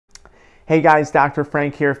Hey guys, Dr.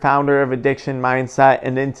 Frank here, founder of Addiction Mindset,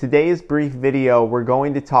 and in today's brief video, we're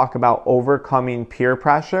going to talk about overcoming peer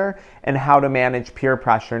pressure and how to manage peer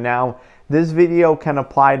pressure. Now, this video can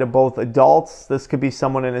apply to both adults. This could be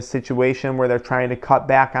someone in a situation where they're trying to cut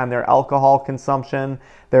back on their alcohol consumption.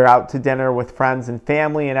 They're out to dinner with friends and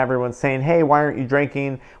family, and everyone's saying, hey, why aren't you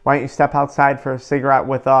drinking? Why don't you step outside for a cigarette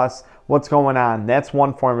with us? What's going on? That's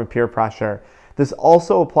one form of peer pressure. This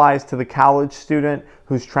also applies to the college student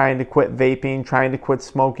who's trying to quit vaping, trying to quit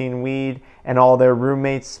smoking weed, and all their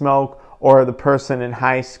roommates smoke, or the person in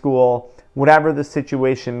high school. Whatever the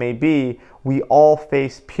situation may be, we all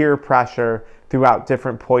face peer pressure throughout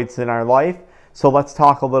different points in our life. So let's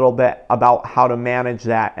talk a little bit about how to manage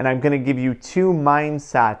that. And I'm going to give you two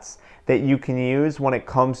mindsets that you can use when it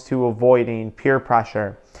comes to avoiding peer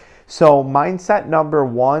pressure. So mindset number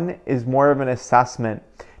one is more of an assessment.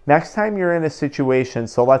 Next time you're in a situation,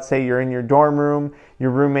 so let's say you're in your dorm room, your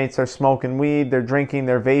roommates are smoking weed, they're drinking,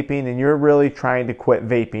 they're vaping, and you're really trying to quit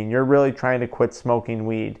vaping. You're really trying to quit smoking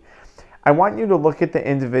weed. I want you to look at the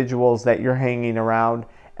individuals that you're hanging around,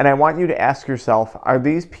 and I want you to ask yourself, are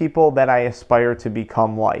these people that I aspire to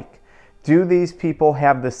become like? Do these people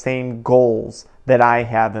have the same goals that I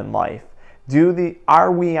have in life?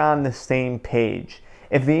 Are we on the same page?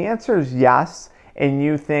 If the answer is yes, and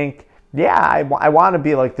you think, yeah, I want to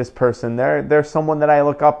be like this person. They're someone that I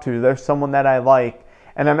look up to. They're someone that I like.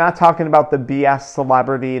 And I'm not talking about the BS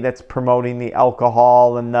celebrity that's promoting the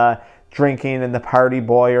alcohol and the drinking and the party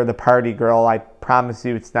boy or the party girl. I promise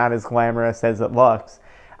you it's not as glamorous as it looks.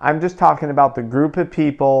 I'm just talking about the group of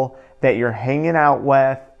people that you're hanging out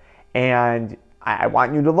with, and I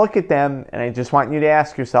want you to look at them, and I just want you to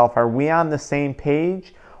ask yourself, are we on the same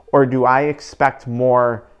page, or do I expect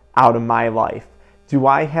more out of my life? Do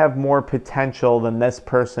I have more potential than this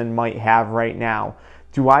person might have right now?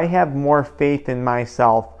 Do I have more faith in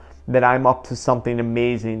myself that I'm up to something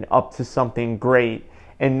amazing, up to something great?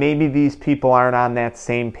 And maybe these people aren't on that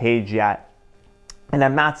same page yet. And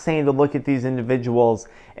I'm not saying to look at these individuals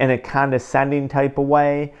in a condescending type of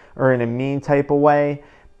way or in a mean type of way,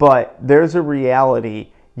 but there's a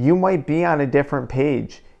reality. You might be on a different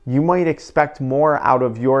page. You might expect more out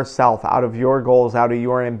of yourself, out of your goals, out of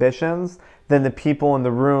your ambitions, than the people in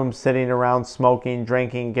the room sitting around smoking,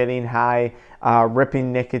 drinking, getting high,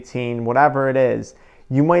 ripping nicotine, whatever it is.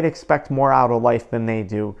 You might expect more out of life than they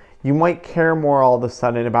do. You might care more all of a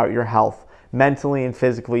sudden about your health, mentally and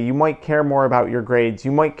physically. You might care more about your grades.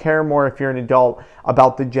 You might care more, if you're an adult,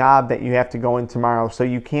 about the job that you have to go in tomorrow. So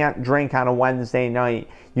you can't drink on a Wednesday night.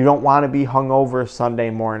 You don't want to be hungover Sunday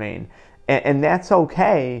morning. And that's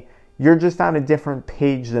okay. You're just on a different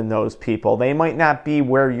page than those people. They might not be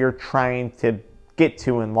where you're trying to get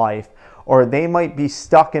to in life, or they might be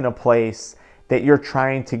stuck in a place that you're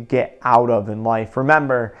trying to get out of in life.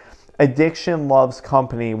 Remember, addiction loves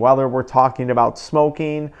company. Whether we're talking about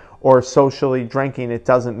smoking or socially drinking, it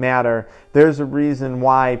doesn't matter. There's a reason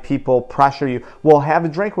why people pressure you. Well, have a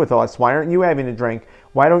drink with us. Why aren't you having a drink?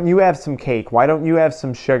 Why don't you have some cake? Why don't you have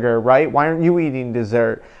some sugar, right? Why aren't you eating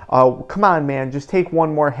dessert? Come on, man, just take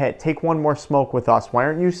one more hit. Take one more smoke with us. Why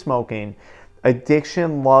aren't you smoking?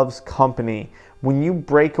 Addiction loves company. When you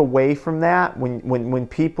break away from that, when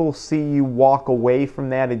people see you walk away from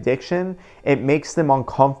that addiction, it makes them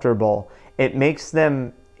uncomfortable. It makes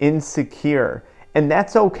them insecure. And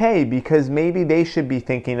that's okay, because maybe they should be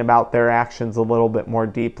thinking about their actions a little bit more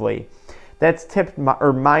deeply. That's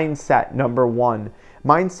mindset number one.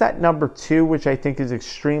 Mindset number two, which I think is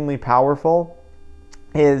extremely powerful,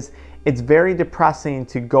 is it's very depressing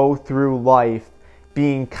to go through life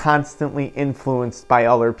being constantly influenced by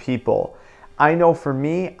other people. I know for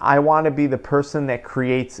me, I want to be the person that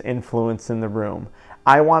creates influence in the room.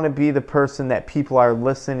 I want to be the person that people are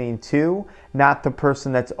listening to, not the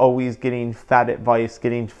person that's always getting fed advice,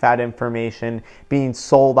 getting fed information, being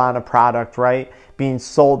sold on a product, right? Being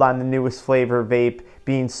sold on the newest flavor vape,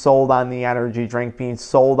 being sold on the energy drink, being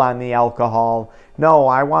sold on the alcohol. No,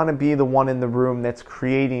 I want to be the one in the room that's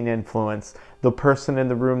creating influence, the person in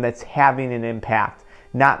the room that's having an impact,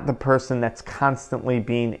 not the person that's constantly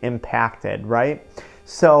being impacted, right?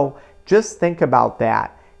 So just think about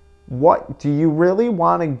that. What do you really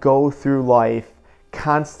want to go through life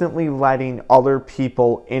constantly letting other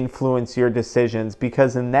people influence your decisions?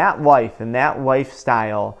 Because in that life, in that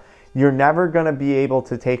lifestyle, you're never going to be able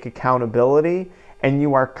to take accountability, and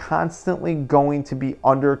you are constantly going to be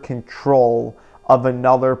under control of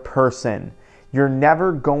another person. You're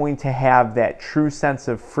never going to have that true sense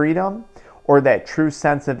of freedom or that true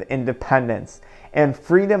sense of independence. And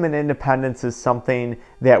freedom and independence is something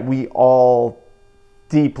that we all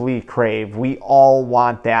deeply crave. We all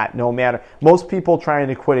want that, no matter. Most people trying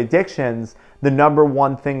to quit addictions, the number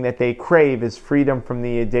one thing that they crave is freedom from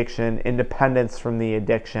the addiction, independence from the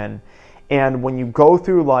addiction. And when you go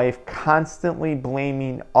through life constantly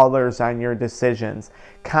blaming others on your decisions,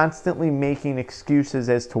 constantly making excuses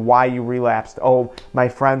as to why you relapsed. Oh, my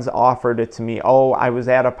friends offered it to me. Oh, I was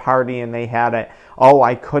at a party and they had it. Oh,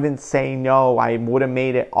 I couldn't say no. I would have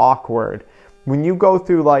made it awkward. When you go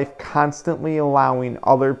through life constantly allowing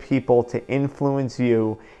other people to influence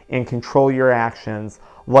you and control your actions,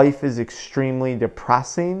 life is extremely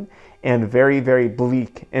depressing and very, very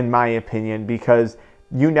bleak, in my opinion, because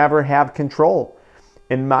you never have control.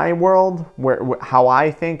 In my world, how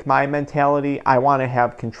I think, my mentality, I want to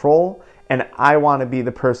have control, and I want to be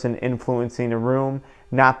the person influencing a room,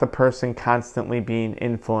 not the person constantly being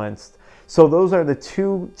influenced. So those are the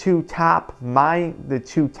two top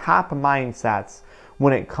mindsets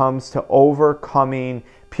when it comes to overcoming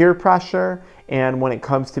peer pressure and when it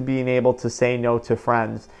comes to being able to say no to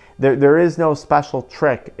friends. There is no special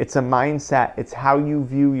trick. It's a mindset. It's how you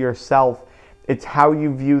view yourself. It's how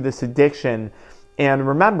you view this addiction. And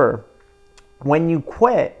remember, when you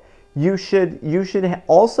quit, you should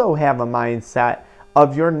also have a mindset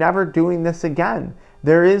of you're never doing this again.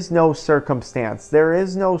 There is no circumstance. There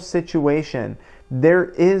is no situation. There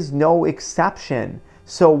is no exception.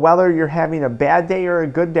 So whether you're having a bad day or a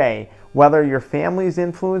good day, whether your family's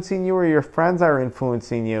influencing you or your friends are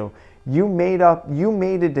influencing you, you made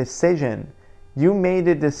a decision. You made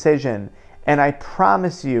a decision. And I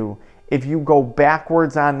promise you, if you go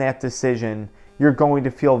backwards on that decision, you're going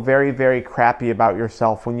to feel very, very crappy about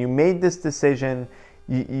yourself. When you made this decision,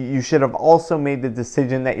 you should have also made the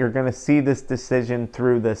decision that you're going to see this decision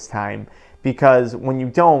through this time. Because when you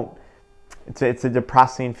don't, it's a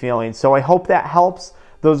depressing feeling. So I hope that helps.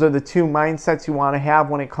 Those are the two mindsets you want to have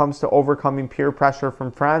when it comes to overcoming peer pressure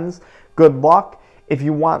from friends. Good luck. If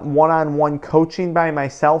you want one-on-one coaching by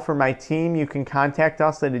myself or my team, you can contact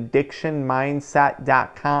us at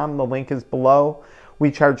AddictionMindset.com. The link is below. We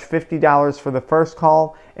charge $50 for the first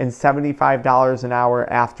call and $75 an hour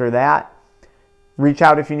after that. Reach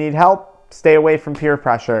out if you need help. Stay away from peer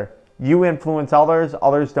pressure. You influence others,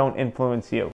 others don't influence you.